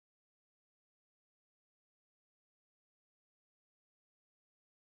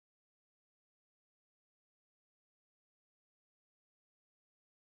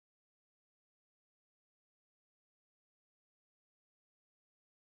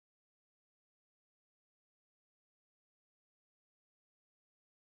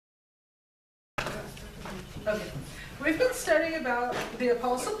Okay. We've been studying about the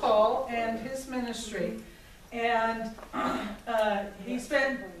Apostle Paul and his ministry, and he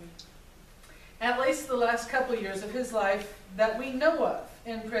spent at least the last couple of years of his life that we know of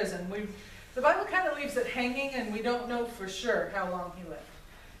in prison. The Bible kind of leaves it hanging, and we don't know for sure how long he lived.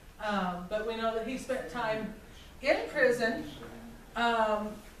 But we know that he spent time in prison,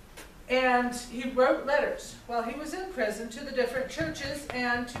 and he wrote letters while he was in prison to the different churches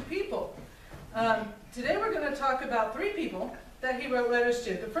and to people. Today we're going to talk about 3 people that he wrote letters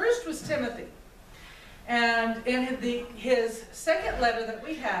to. The first was Timothy. And in his second letter that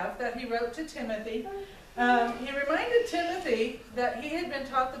we have that he wrote to Timothy, he reminded Timothy that he had been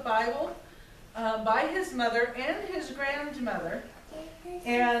taught the Bible by his mother and his grandmother.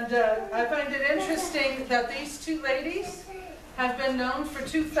 And I find it interesting that these 2 ladies have been known for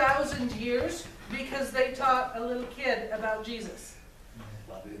 2,000 years because they taught a little kid about Jesus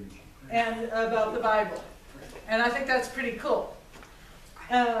and about the Bible. And I think that's pretty cool.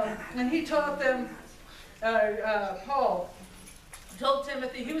 And he taught them, Paul told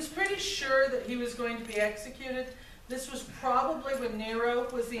Timothy he was pretty sure that he was going to be executed. This was probably when Nero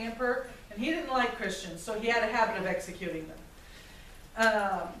was the emperor, and he didn't like Christians, so he had a habit of executing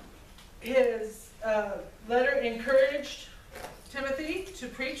them. His letter encouraged Timothy to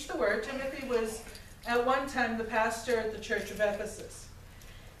preach the word. Timothy was at one time the pastor at the church of Ephesus.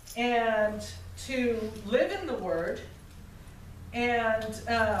 And to live in the word and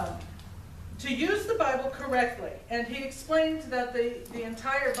to use the Bible correctly. And he explained that the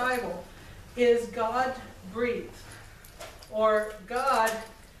entire Bible is God-breathed, or God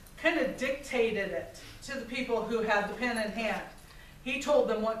kind of dictated it to the people who had the pen in hand. He told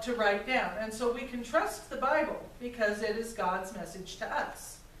them what to write down. And so we can trust the Bible because it is God's message to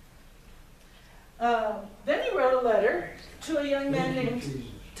us. Then he wrote a letter to a young man named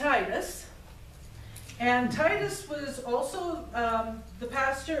Titus. And Titus was also the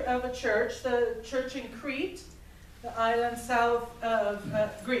pastor of a church, the church in Crete, the island south of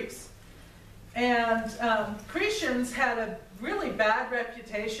Greece. And Cretians had a really bad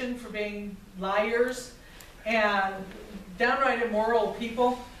reputation for being liars and downright immoral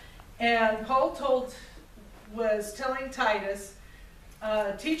people. And Paul was telling Titus,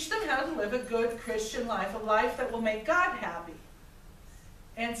 teach them how to live a good Christian life, a life that will make God happy,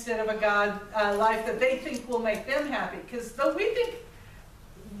 instead of a life that they think will make them happy. Because though we think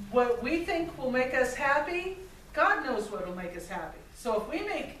what we think will make us happy, God knows what will make us happy. So if we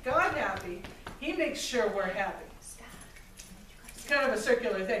make God happy, he makes sure we're happy. It's kind of a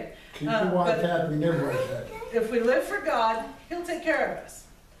circular thing. Keep your wife happy and everybody's happy. If we live for God, he'll take care of us.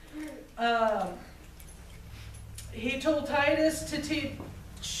 He told Titus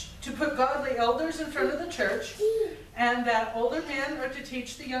to put godly elders in front of the church, and that older men are to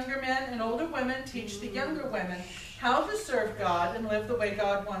teach the younger men, and older women teach the younger women how to serve God and live the way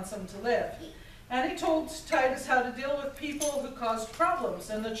God wants them to live. And he told Titus how to deal with people who caused problems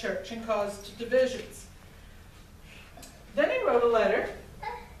in the church and caused divisions. Then he wrote a letter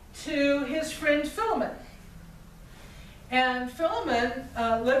to his friend Philemon. And Philemon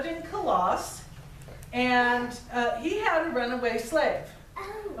lived in Colossus, and he had a runaway slave.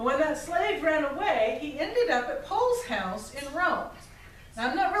 And when that slave ran away, he ended up at Paul's house in Rome. Now,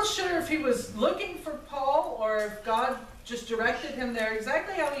 I'm not real sure if he was looking for Paul or if God just directed him there,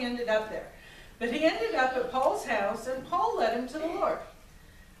 exactly how he ended up there. But he ended up at Paul's house, and Paul led him to the Lord.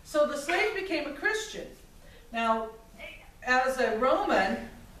 So the slave became a Christian. Now, as a Roman,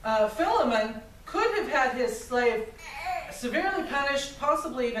 Philemon could have had his slave severely punished,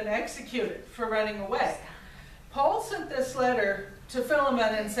 possibly even executed for running away. Paul sent this letter to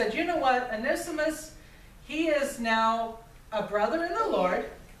Philemon and said, you know what, Onesimus, he is now a brother in the Lord,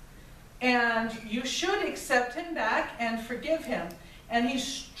 and you should accept him back and forgive him. And he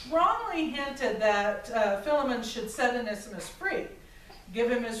strongly hinted that Philemon should set Onesimus free,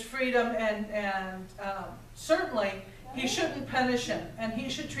 give him his freedom, and certainly he shouldn't punish him, and he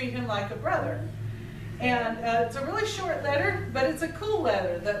should treat him like a brother. And it's a really short letter, but it's a cool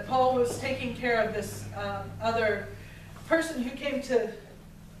letter that Paul was taking care of this other person who came to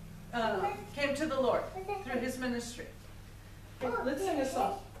the Lord through his ministry. Okay, let's sing a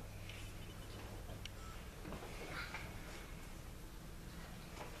song.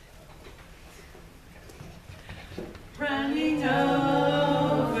 Running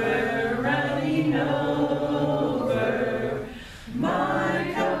over, running over,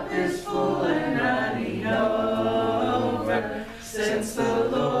 my cup is full and running over. Since the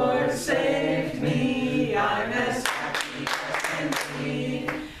Lord saved me, I'm as happy as can be.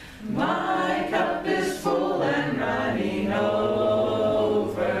 My cup is full and running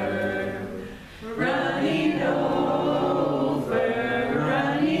over, running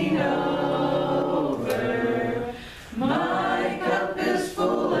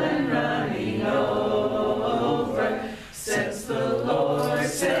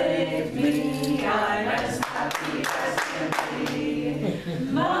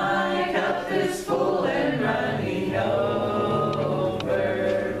My cup is full and